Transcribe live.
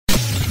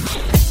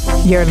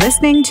You're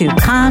listening to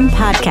Kan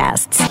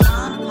Podcasts.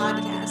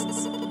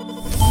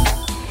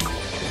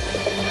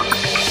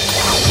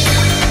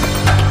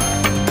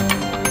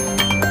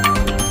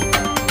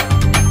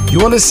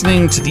 You are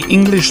listening to the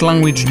English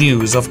language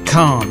news of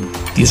Kan,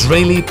 the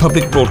Israeli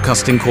Public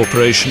Broadcasting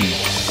Corporation.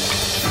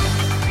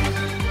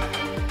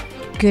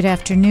 Good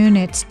afternoon.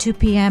 It's 2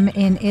 p.m.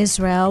 in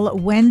Israel,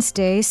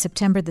 Wednesday,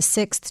 September the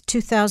 6th,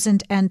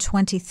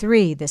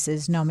 2023. This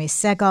is Nomi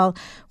Segal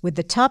with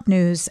the top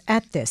news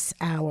at this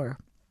hour.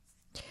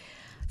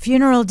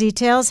 Funeral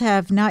details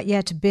have not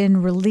yet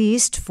been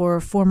released for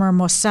former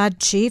Mossad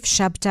chief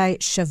Shabtai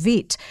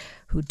Shavit,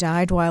 who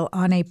died while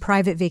on a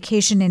private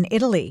vacation in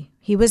Italy.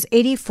 He was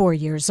 84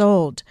 years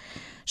old.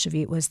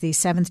 Shavit was the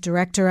seventh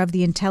director of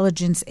the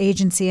intelligence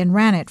agency and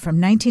ran it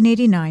from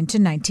 1989 to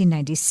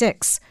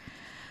 1996.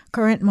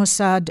 Current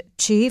Mossad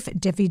chief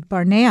David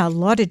Barnea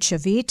lauded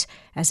Shavit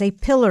as a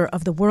pillar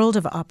of the world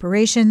of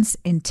operations,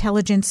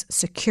 intelligence,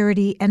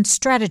 security, and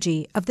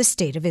strategy of the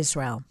State of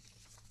Israel.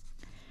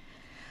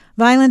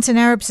 Violence in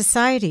Arab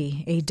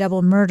society, a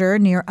double murder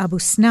near Abu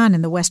Snan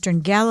in the Western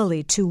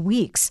Galilee 2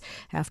 weeks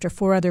after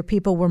 4 other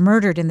people were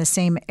murdered in the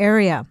same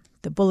area.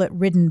 The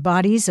bullet-ridden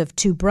bodies of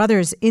 2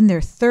 brothers in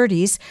their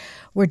 30s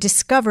were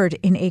discovered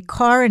in a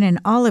car in an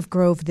olive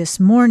grove this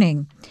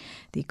morning.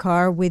 The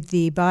car with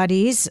the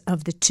bodies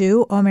of the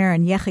 2, Omer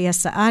and Yehia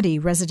Saadi,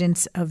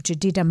 residents of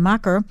Jadida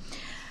Makr,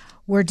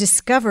 were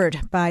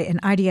discovered by an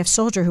IDF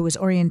soldier who was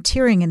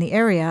orienteering in the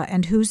area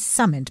and who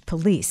summoned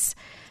police.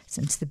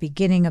 Since the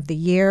beginning of the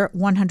year,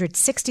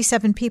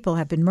 167 people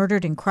have been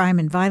murdered in crime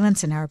and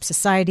violence in Arab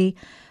society,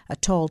 a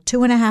toll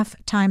 2.5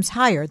 times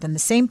higher than the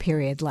same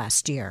period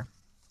last year.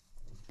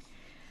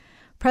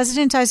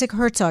 President Isaac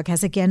Herzog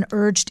has again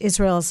urged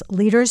Israel's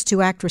leaders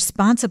to act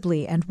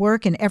responsibly and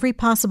work in every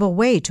possible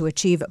way to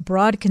achieve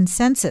broad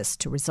consensus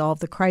to resolve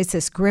the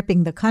crisis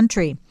gripping the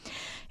country.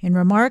 In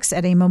remarks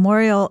at a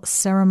memorial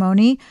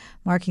ceremony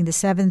marking the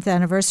 7th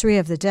anniversary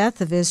of the death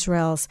of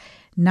Israel's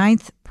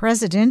 9th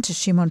president,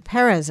 Shimon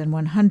Peres, in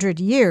 100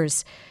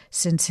 years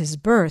since his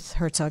birth,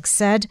 Herzog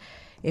said,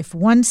 "If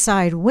one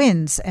side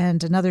wins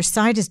and another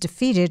side is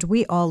defeated,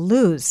 we all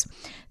lose.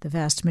 The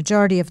vast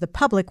majority of the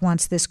public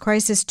wants this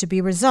crisis to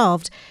be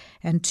resolved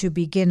and to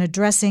begin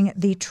addressing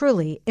the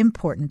truly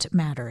important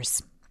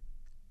matters."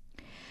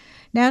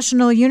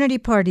 National Unity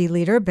Party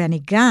leader Benny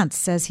Gantz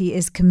says he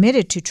is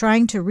committed to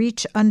trying to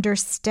reach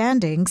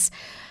understandings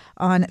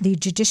on the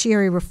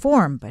judiciary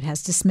reform, but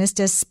has dismissed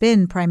as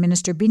spin Prime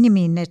Minister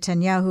Benjamin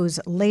Netanyahu's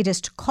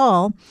latest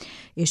call,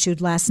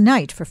 issued last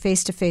night for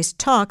face-to-face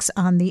talks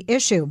on the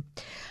issue.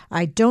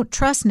 "I don't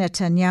trust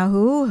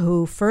Netanyahu,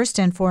 who first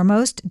and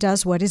foremost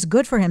does what is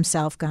good for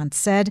himself," Gantz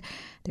said.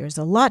 "There's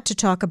a lot to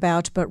talk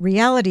about, but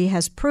reality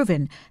has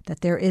proven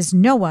that there is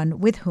no one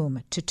with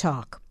whom to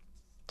talk."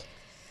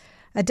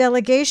 A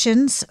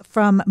delegation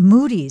from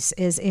Moody's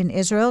is in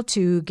Israel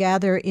to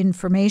gather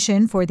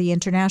information for the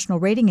international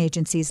rating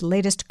agency's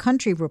latest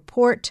country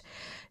report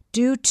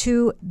due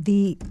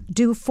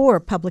for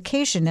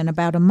publication in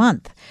about a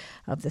month.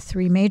 Of the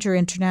 3 major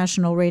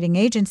international rating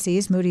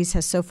agencies, Moody's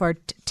has so far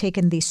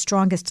taken the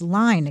strongest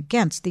line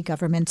against the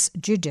government's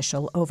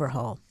judicial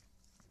overhaul.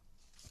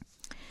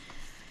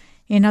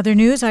 In other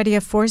news,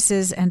 IDF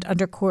forces and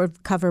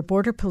undercover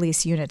border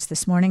police units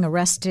this morning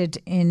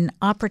arrested an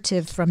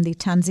operative from the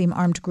Tanzim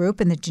armed group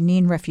in the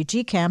Jenin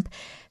refugee camp,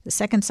 the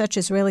second such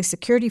Israeli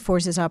security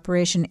forces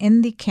operation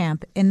in the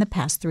camp in the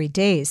past 3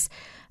 days.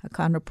 A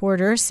Kan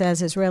reporter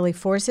says Israeli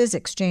forces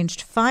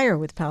exchanged fire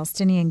with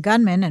Palestinian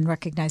gunmen and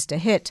recognized a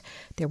hit.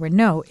 There were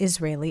no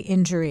Israeli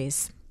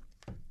injuries.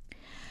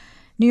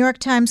 New York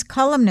Times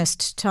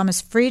columnist Thomas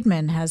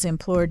Friedman has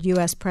implored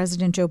U.S.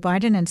 President Joe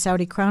Biden and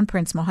Saudi Crown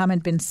Prince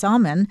Mohammed bin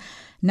Salman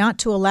not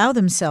to allow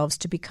themselves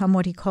to become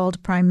what he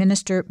called Prime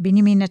Minister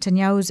Benjamin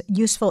Netanyahu's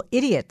useful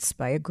idiots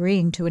by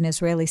agreeing to an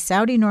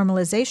Israeli-Saudi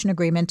normalization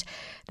agreement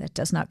that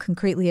does not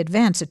concretely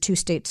advance a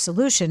 2-state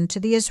solution to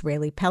the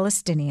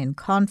Israeli-Palestinian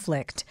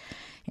conflict.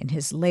 In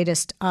his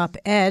latest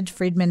op-ed,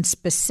 Friedman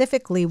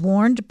specifically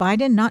warned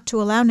Biden not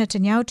to allow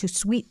Netanyahu to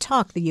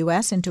sweet-talk the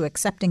U.S. into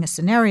accepting a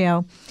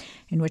scenario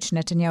in which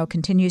Netanyahu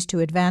continues to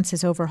advance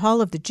his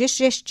overhaul of the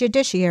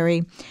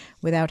judiciary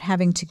without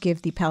having to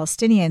give the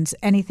Palestinians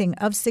anything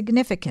of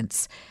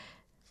significance.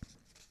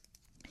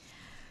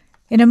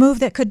 In a move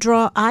that could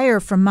draw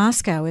ire from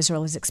Moscow,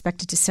 Israel is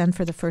expected to send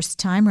for the first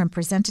time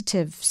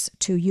representatives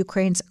to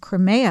Ukraine's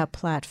Crimea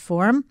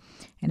platform,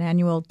 an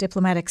annual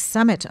diplomatic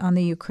summit on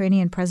the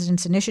Ukrainian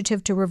president's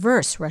initiative to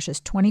reverse Russia's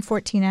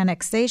 2014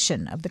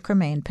 annexation of the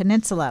Crimean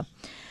Peninsula.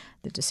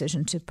 The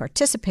decision to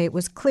participate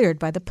was cleared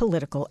by the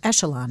political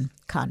echelon,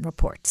 Kan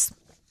reports.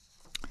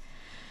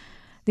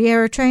 The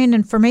Eritrean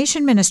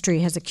Information Ministry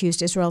has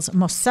accused Israel's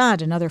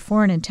Mossad and other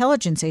foreign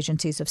intelligence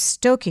agencies of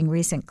stoking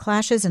recent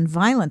clashes and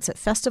violence at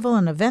festivals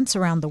and events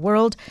around the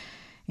world,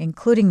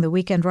 including the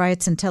weekend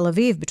riots in Tel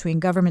Aviv between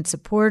government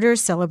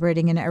supporters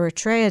celebrating an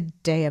Eritrea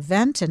Day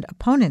event and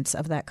opponents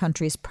of that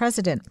country's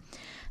president.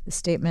 The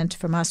statement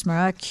from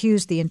Asmara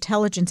accused the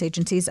intelligence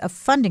agencies of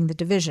funding the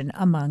division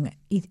among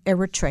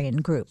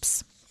Eritrean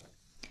groups.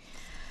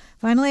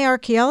 Finally,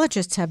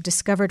 archaeologists have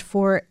discovered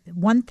 4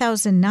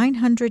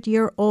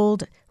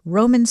 1,900-year-old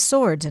Roman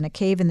swords in a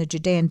cave in the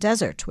Judean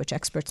desert, which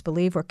experts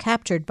believe were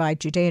captured by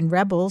Judean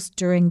rebels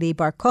during the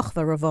Bar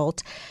Kokhba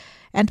revolt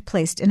and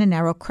placed in a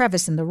narrow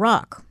crevice in the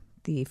rock.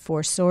 The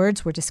 4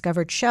 swords were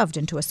discovered shoved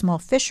into a small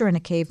fissure in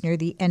a cave near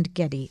the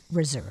En-Gedi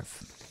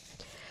Reserve.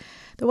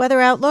 The weather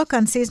outlook: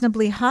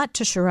 unseasonably hot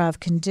to Sharav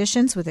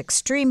conditions with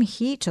extreme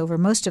heat over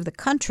most of the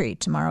country.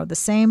 Tomorrow the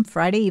same,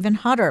 Friday even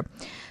hotter.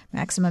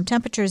 Maximum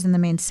temperatures in the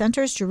main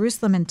centers: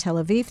 Jerusalem and Tel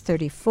Aviv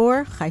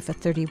 34, Haifa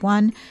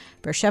 31,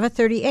 Beersheba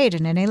 38,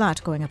 and in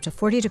Eilat going up to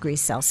 40 degrees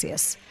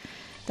Celsius.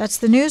 That's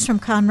the news from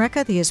Kan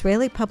Reka, the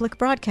Israeli Public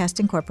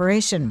Broadcasting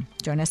Corporation.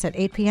 Join us at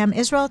 8 p.m.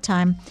 Israel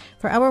time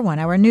for our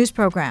one-hour news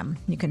program.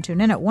 You can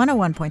tune in at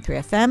 101.3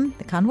 FM,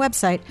 the Kan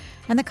website,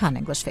 and the Kan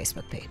English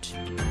Facebook page.